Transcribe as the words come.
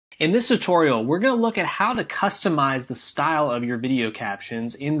In this tutorial, we're going to look at how to customize the style of your video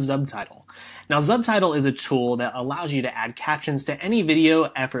captions in Zubtitle. Now, Zubtitle is a tool that allows you to add captions to any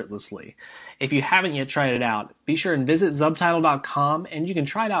video effortlessly. If you haven't yet tried it out, be sure and visit Zubtitle.com and you can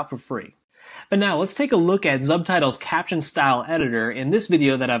try it out for free. But now let's take a look at Zubtitle's caption style editor in this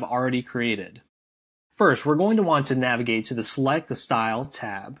video that I've already created. First, we're going to want to navigate to the Select the Style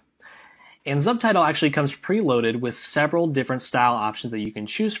tab. And Zubtitle actually comes preloaded with several different style options that you can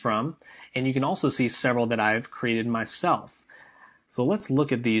choose from, and you can also see several that I've created myself. So let's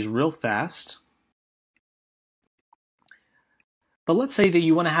look at these real fast. But let's say that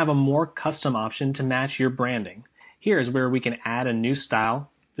you want to have a more custom option to match your branding. Here is where we can add a new style.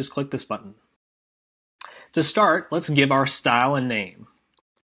 Just click this button. To start, let's give our style a name.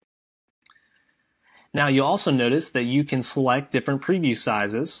 Now you'll also notice that you can select different preview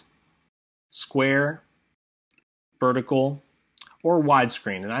sizes: square, vertical, or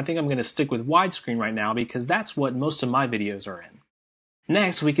widescreen. And I think I'm going to stick with widescreen right now because that's what most of my videos are in.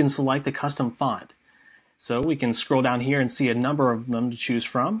 Next, we can select a custom font. So we can scroll down here and see a number of them to choose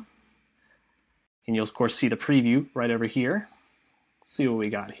from. And you'll of course see the preview right over here. Let's see what we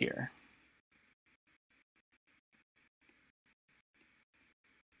got here.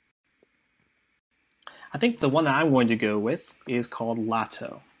 I think the one that I'm going to go with is called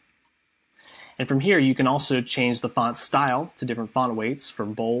Lato. And from here, you can also change the font style to different font weights for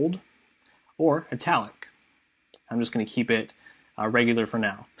bold or italic. I'm just going to keep it regular for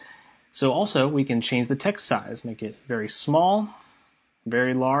now. So also, we can change the text size, make it very small,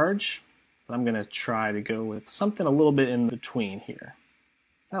 very large. But I'm going to try to go with something a little bit in between here.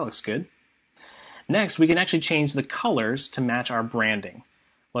 That looks good. Next, we can actually change the colors to match our branding.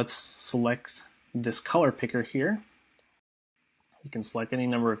 Let's select this color picker here. You can select any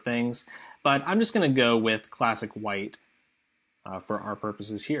number of things, but I'm just going to go with classic white for our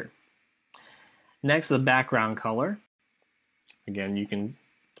purposes here. Next, the background color. Again, you can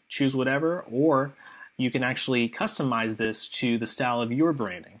choose whatever, or you can actually customize this to the style of your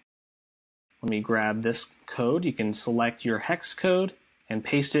branding. Let me grab this code. You can select your hex code and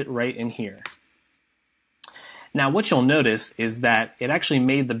paste it right in here. Now, what you'll notice is that it actually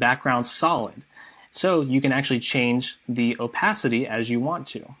made the background solid. So you can actually change the opacity as you want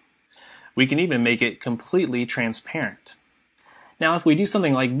to. We can even make it completely transparent. Now, if we do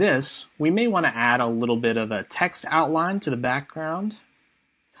something like this, we may want to add a little bit of a text outline to the background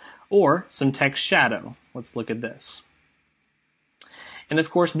or some text shadow. Let's look at this. And of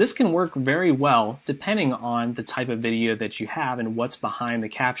course, this can work very well depending on the type of video that you have and what's behind the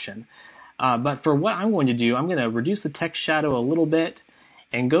caption. But for what I'm going to do, I'm going to reduce the text shadow a little bit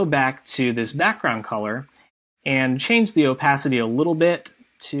and go back to this background color and change the opacity a little bit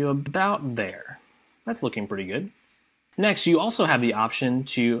to about there. That's looking pretty good. Next, you also have the option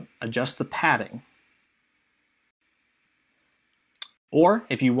to adjust the padding. Or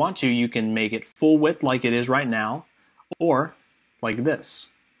if you want to, you can make it full width like it is right now, or like this.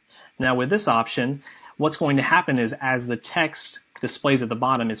 Now with this option, what's going to happen is as the text displays at the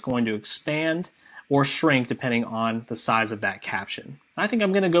bottom, it's going to expand or shrink depending on the size of that caption. I think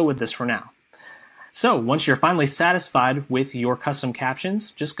I'm going to go with this for now. So once you're finally satisfied with your custom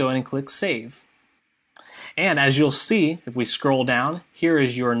captions, just go ahead and click Save. And as you'll see, if we scroll down, here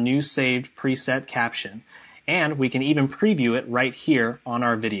is your new saved preset caption. And we can even preview it right here on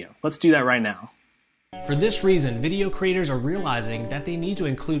our video. Let's do that right now. For this reason, video creators are realizing that they need to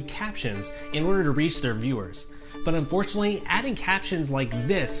include captions in order to reach their viewers. But unfortunately, adding captions like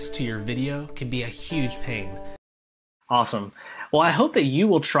this to your video can be a huge pain. Awesome. Well, I hope that you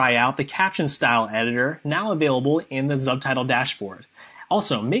will try out the caption style editor now available in the Zubtitle dashboard.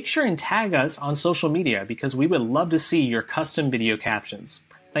 Also, make sure and tag us on social media because we would love to see your custom video captions.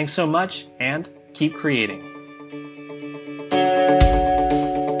 Thanks so much and keep creating.